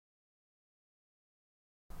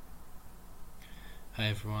Hi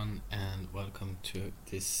everyone, and welcome to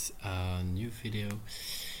this new video,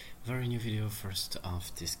 very new video first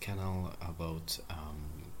of this channel about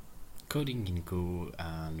coding in Go,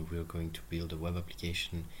 and we're going to build a web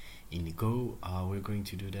application in Go. We're going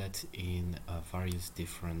to do that in various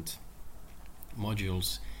different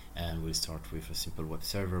modules, and we'll start with a simple web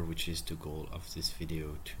server, which is the goal of this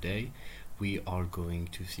video today. We are going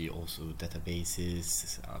to see also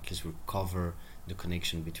databases, at least we'll cover the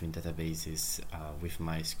connection between databases with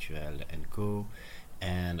MySQL and Go,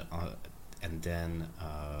 and then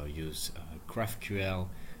use GraphQL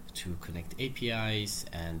to connect APIs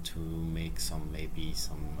and to make maybe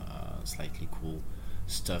some slightly cool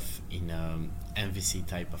stuff in MVC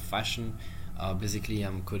type of fashion. Basically,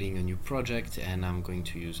 I'm coding a new project, and I'm going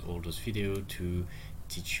to use all those videos to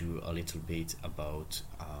teach you a little bit about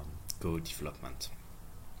Go development.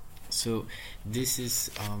 So this is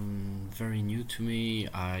very new to me.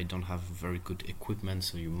 I don't have very good equipment,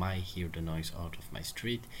 so you might hear the noise out of my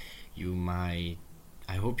street. I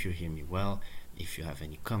hope you hear me well. If you have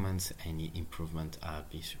any comments, any improvement, I'll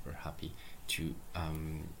be super happy to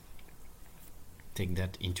take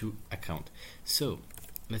that into account. So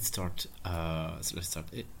let's start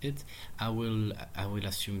it. I will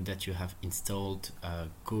assume that you have installed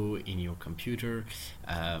Go in your computer.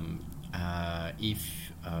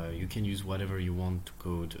 If you can use whatever you want to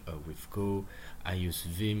code with Go. I use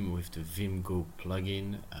Vim with the Vim Go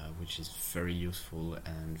plugin, which is very useful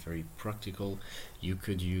and very practical. You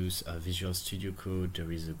could use Visual Studio Code.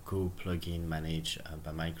 There is a Go plugin managed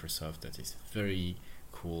by Microsoft that is very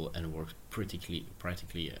cool and works practically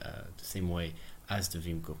the same way as the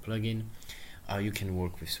Vim Go plugin. You can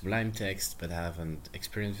work with Sublime Text, but I haven't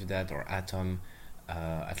experience with that, or Atom.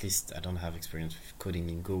 At least I don't have experience with coding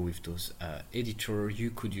in Go with those editor. You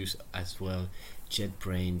could use as well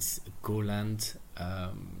JetBrains Golang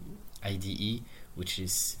IDE, which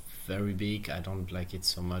is very big. I don't like it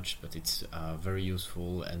so much, but it's very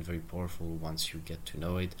useful and very powerful once you get to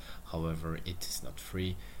know it. However, it is not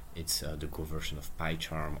free. It's the Go version of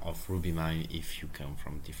PyCharm, of RubyMine, if you come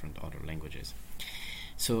from different other languages.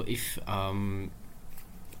 So if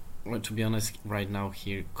well, to be honest, right now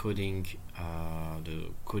here coding,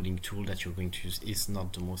 the coding tool that you're going to use is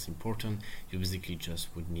not the most important. You basically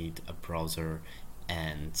just would need a browser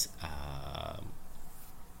and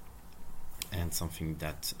something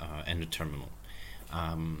that and a terminal.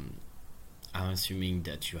 I'm assuming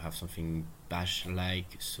that you have something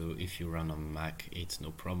Bash-like, so if you run on Mac, it's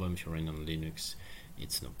no problem. If you run on Linux,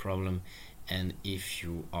 it's no problem. And if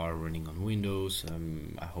you are running on Windows,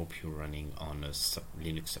 I hope you're running on a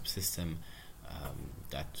Linux subsystem,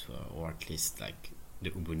 or at least like the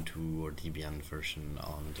Ubuntu or Debian version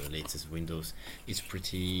on the latest Windows. It's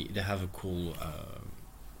pretty. They have a cool.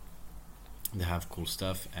 They have cool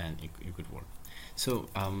stuff, and it could work. So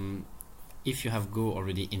if you have Go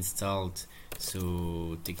already installed,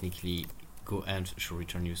 so technically GoEnv should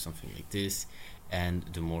return you something like this. And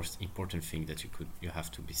the most important thing that you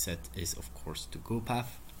have to be set is, of course, the Go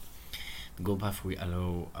path. The Go path will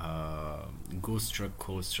allow Go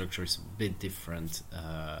code structure is a bit different,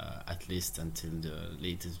 at least until the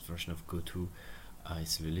latest version of Go 2.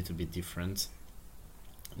 It's a little bit different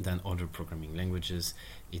than other programming languages.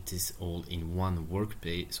 It is all in one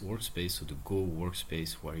workspace, so the Go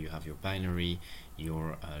workspace, where you have your binary,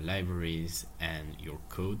 your libraries, and your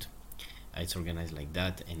code. It's organized like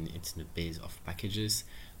that, and it's the base of packages.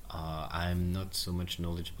 I'm not so much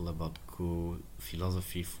knowledgeable about Go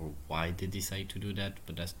philosophy for why they decide to do that,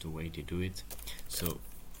 but that's the way they do it. So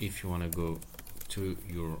if you want to go to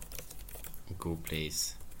your Go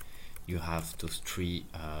place, you have those three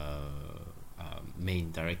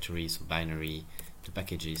main directories: so binary, the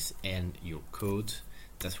packages, and your code.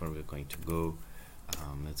 That's where we're going to go.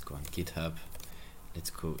 Let's go on GitHub.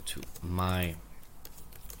 Let's go to my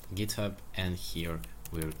GitHub, and here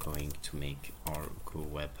we're going to make our Go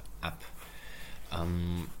web app. I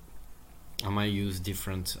might use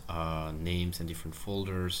different names and different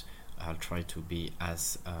folders. I'll try to be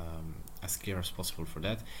as clear as possible for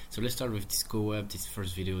that. So let's start with this Go web. This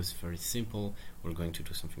first video is very simple. We're going to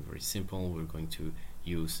do something very simple. We're going to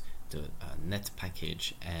use the net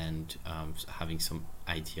package, and having some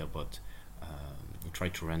idea about try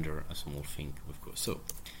to render a small thing with Go. So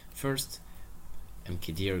first,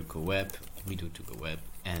 mkdir go web, we do to Go web,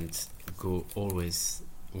 and Go always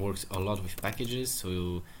works a lot with packages.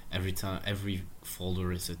 So every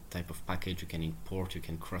folder is a type of package. You can import, you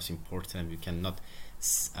can cross import them. You cannot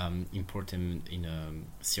import them in a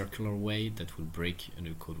circular way. That will break, and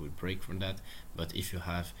the code will break from that. But if you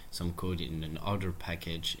have some code in another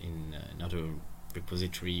package, in another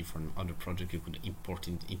repository from other project, you could import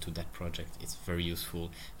it into that project. It's very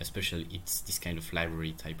useful, especially it's this kind of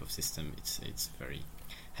library type of system. It's very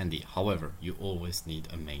handy. However, you always need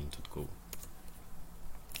a main.go.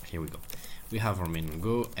 Here we go. We have our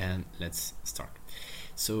main.go, and let's start.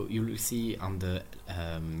 So you will see on the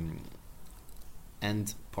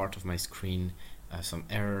end part of my screen some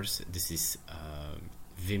errors. This is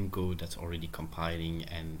Vim.go that's already compiling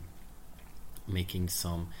and making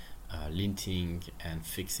some linting and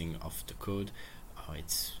fixing of the code.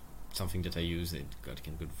 It's something that I use. It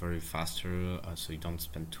can go very faster, so you don't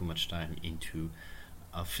spend too much time into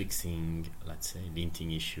fixing, let's say,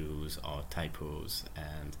 linting issues or typos.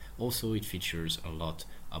 And also it features a lot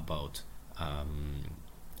about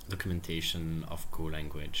documentation of Go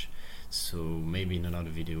language. So maybe in another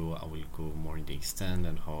video I will go more in the extent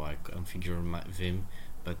and how I configure my Vim,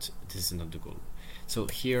 but this is not the goal. So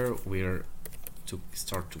here we're to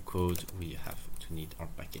start to code, we have to need our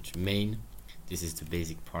package main. This is the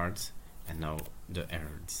basic part, and now the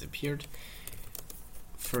error disappeared.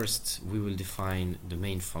 First we will define the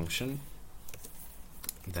main function.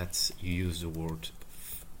 That you use the word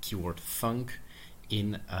keyword func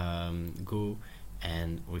in Go,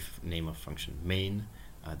 and with name of function main.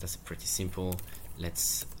 That's pretty simple.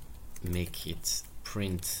 Let's make it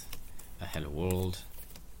print a hello world.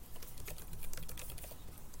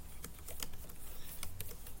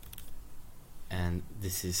 And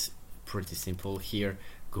this is pretty simple. Here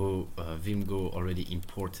Vim.go already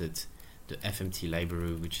imported the FMT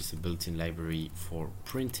library, which is a built-in library for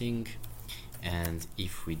printing. And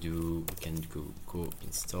if we can go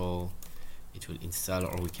install, it will install,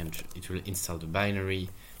 or it will install the binary.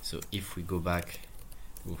 So if we go back,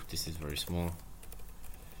 this is very small.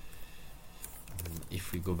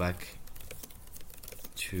 If we go back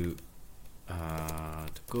to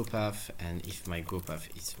the Go path, and if my Go path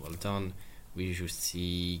is well done, we should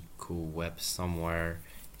see Go web somewhere.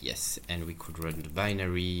 Yes, and we could run the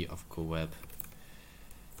binary of Go web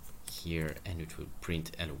here, and it will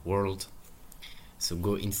print hello world. So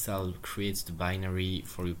Go install creates the binary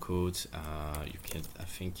for your code. I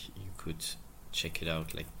think you could check it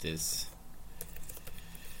out like this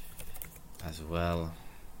as well.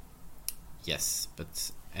 Yes,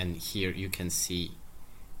 and here you can see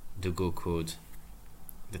the Go code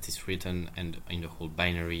that is written, and in the whole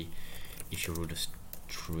binary, if you wrote the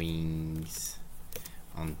strings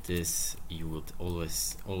on this, you would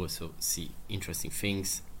always also see interesting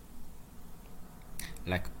things,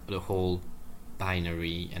 like the whole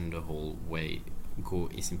binary and the whole way Go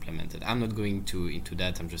is implemented. I'm not going into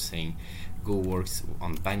that. I'm just saying Go works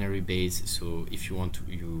on binary base. So if you want to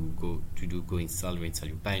go install, you install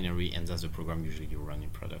your binary, and that's the program usually you run in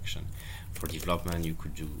production. For development, you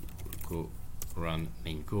could do Go run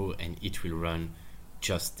main Go, and it will run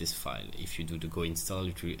just this file. If you do the Go install,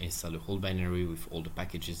 it will install the whole binary with all the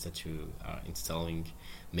packages that you are installing,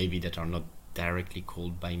 maybe that are not directly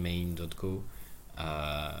called by main.go.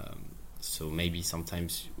 So maybe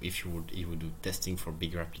sometimes if you would do testing for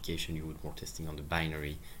bigger application, you would more testing on the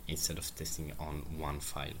binary instead of testing on one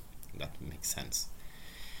file. That makes sense.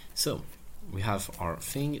 So we have our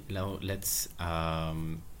thing. Now let's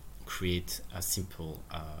create a simple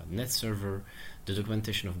net server. The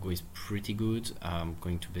documentation of Go is pretty good. I'm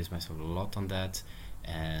going to base myself a lot on that,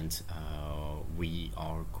 and we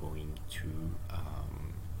are going to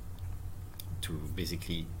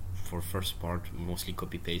basically, for first part, mostly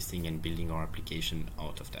copy pasting and building our application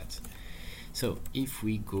out of that. So if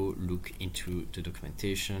we go look into the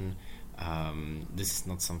documentation, this is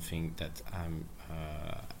not something that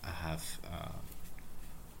I have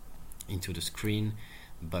into the screen,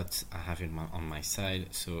 but I have it on my side.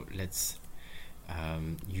 So let's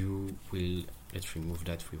remove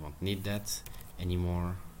that. We won't need that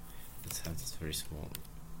anymore. Let's have this very small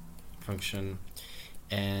function.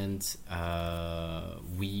 And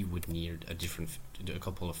we would need a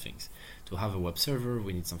couple of things. To have a web server,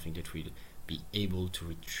 we need something that will be able to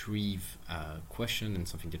retrieve a question and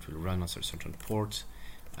something that will run on a certain port.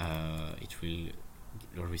 It will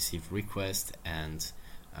receive requests and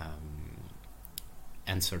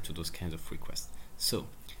answer to those kinds of requests. So,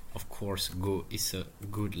 of course, Go is a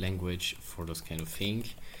good language for those kind of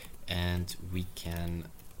things, and we can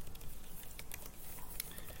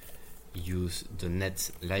use the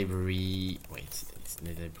net library. It's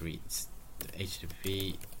net library. It's the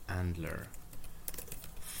HTTP handler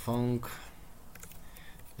func.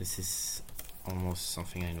 This is almost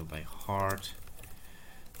something I know by heart,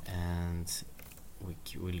 and we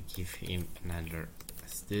will give him an handler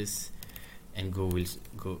as this, and Go will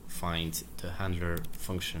go find the handler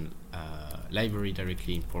function library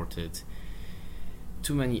directly imported,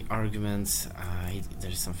 too many arguments.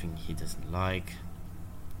 There's something he doesn't like.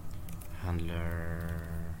 Handler,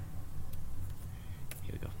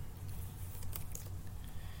 here we go.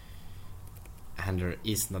 Handler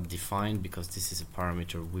is not defined because this is a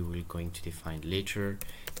parameter we will going to define later.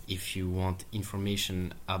 If you want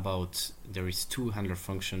information about, there is two handler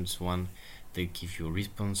functions, one that give you a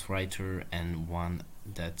response writer and one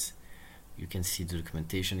that you can see the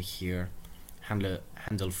documentation here. Handle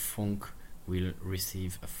func will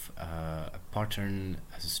receive a pattern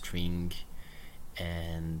as a string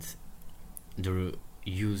and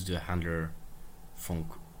use the handler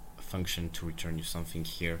function to return you something.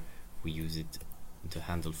 Here we use it, the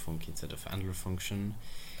handle func instead of handler function.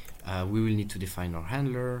 We will need to define our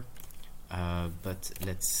handler, but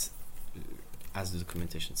let's, as the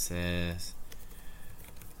documentation says,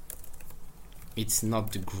 it's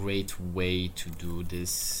not the great way to do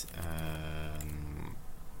this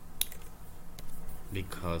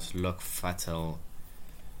because log fatal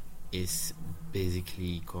is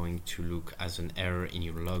basically going to look as an error in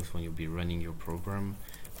your logs when you'll be running your program.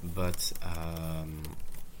 But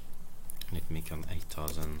let me make on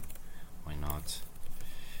 8000, why not,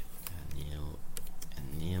 nil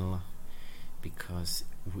and nil, because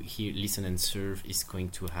here listen and serve is going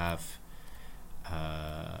to have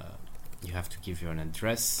you have to give your an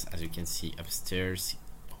address, as you can see upstairs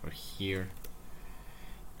over here,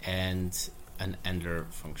 and an handler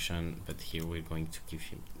function, but here we're going to give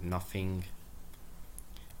him nothing.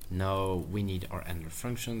 Now we need our handler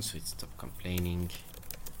function, so it's stop complaining,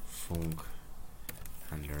 func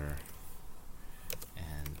handler,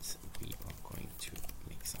 and we are going to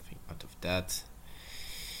make something out of that.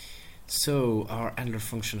 So our handler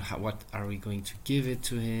function, what are we going to give it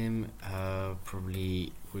to him?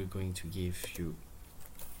 Probably we're going to give you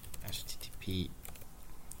HTTP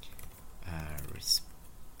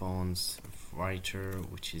response writer,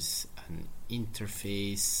 which is an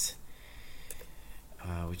interface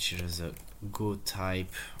which has a Go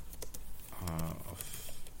type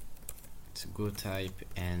it's a Go type,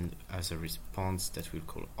 and as a response that we'll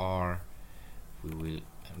call R, we will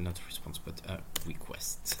not a response but a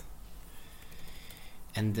request.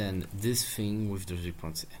 And then this thing with the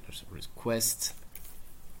response and request,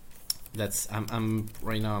 that's I'm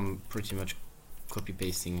right now I'm pretty much copy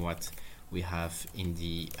pasting what we have in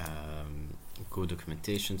the Go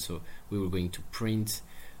documentation. So we were going to print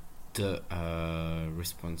the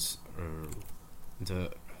response,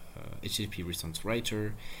 the HTTP response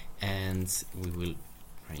writer, and we will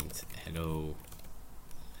print hello,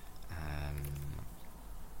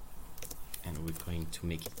 and we're going to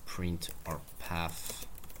make it print our path,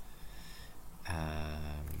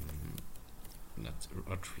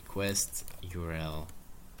 not request URL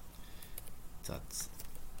dot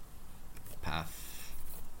path,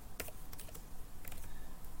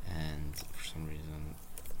 and for some reason,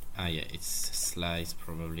 yeah, it's slice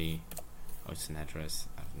probably. Oh, it's an address.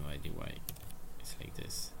 I have no idea why it's like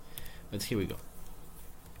this, but here we go.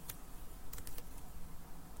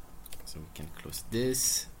 So we can close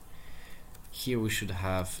this. Here we should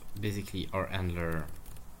have basically our handler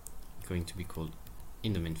going to be called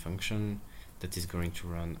in the main function that is going to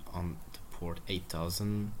run on the port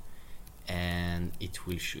 8000, and it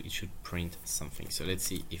should print something. So let's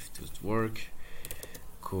see if it would work.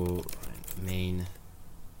 Go main,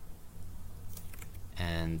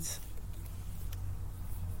 and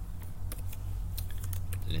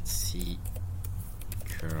let's see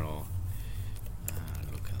curl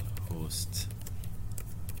localhost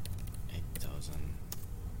 8000.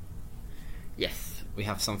 Yes, we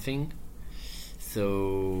have something.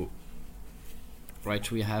 So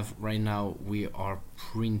we have right now we are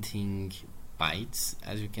printing bytes,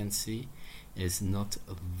 as you can see. It's not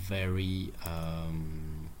very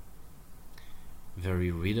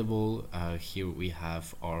very readable. Here we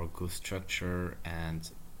have our Go structure and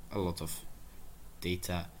a lot of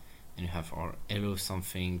data, and you have our hello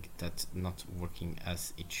something that's not working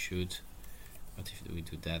as it should. But if we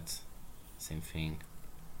do that, same thing.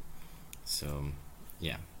 So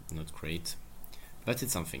yeah, not great, but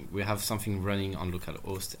it's something. We have something running on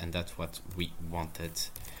localhost, and that's what we wanted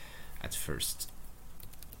at first.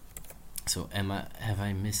 So have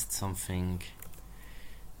I missed something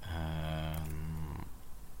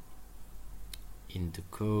in the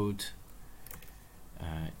code?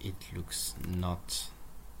 It looks not.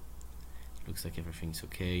 Looks like everything's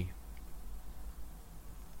okay.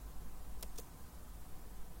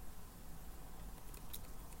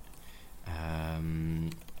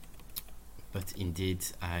 But indeed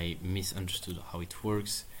I misunderstood how it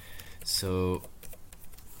works, so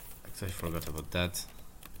actually I forgot about that.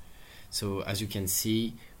 So as you can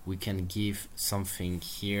see, we can give something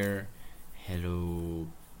here. Hello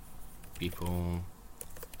people,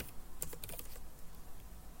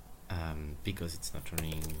 because it's not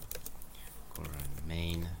running. Golang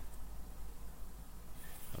main.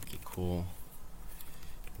 Okay, cool.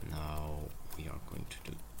 Now we are going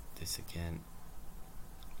to do this again.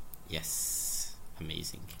 Yes,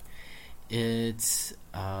 amazing. It's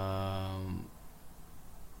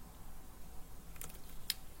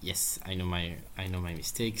yes, I know my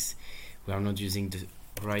mistakes. We are not using the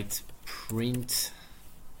right print.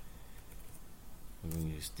 I'm going to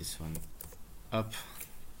use this one up.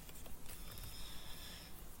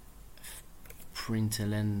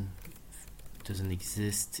 Println doesn't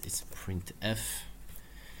exist, it's printf.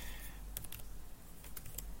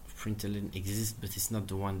 Println exists, but it's not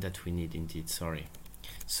the one that we need indeed, sorry.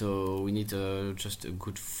 So we need just a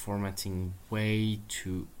good formatting way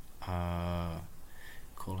to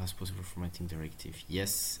call as possible formatting directive.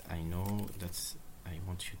 Yes, I know, that's, I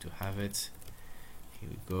want you to have it. Here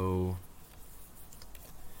we go.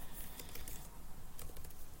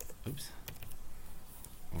 Oops.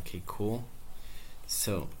 Okay, cool.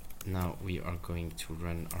 So now we are going to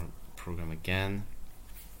run our program again.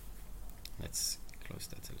 Let's close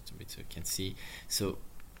that a little bit so you can see. So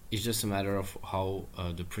it's just a matter of how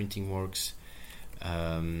the printing works.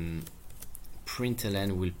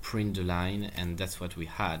 Println will print the line, and that's what we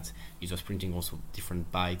had. It was printing also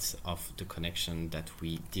different bytes of the connection that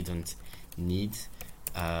we didn't need.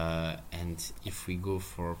 And if we go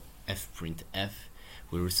for fprintf,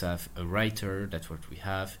 we also have a writer, that's what we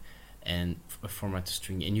have, and a format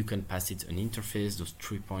string, and you can pass it an interface. Those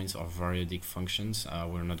 3 points are variadic functions.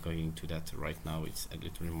 We're not going into that right now, it's a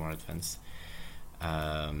little more advanced.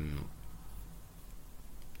 And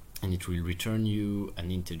it will return you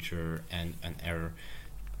an integer and an error.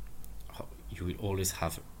 You will always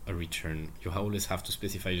have a return. You always have to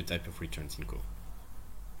specify the type of returns in Go.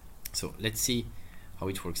 So let's see how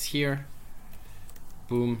it works here.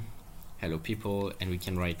 Boom, hello people, and we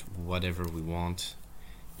can write whatever we want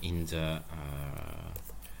in the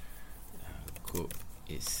Go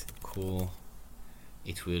is cool.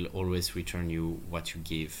 It will always return you what you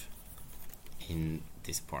give in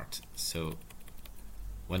this part. So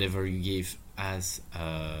whatever you give as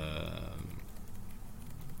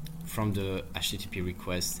from the HTTP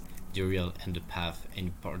request, the URL and the path,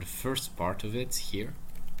 and the first part of it here,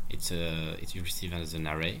 it's received as an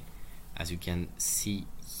array. As you can see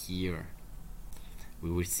here, we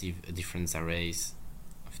receive different arrays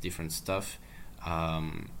of different stuff. I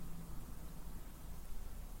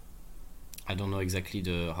don't know exactly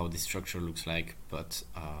how the structure looks like, but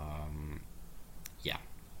yeah,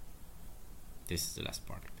 this is the last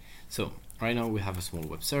part. So right now we have a small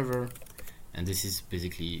web server, and this is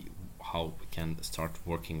basically how we can start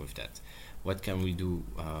working with that. What can we do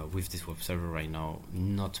with this web server right now?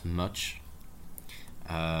 Not much,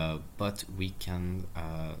 but we can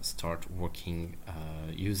start working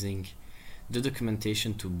using the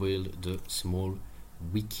documentation to build the small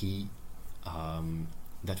wiki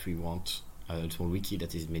that we want, a small wiki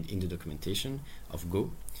that is made in the documentation of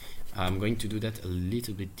Go. I'm going to do that a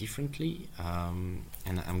little bit differently, and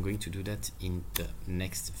I'm going to do that in the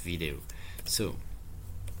next video. So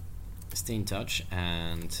stay in touch,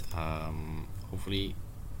 and hopefully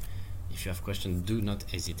if you have questions, do not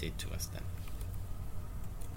hesitate to ask them.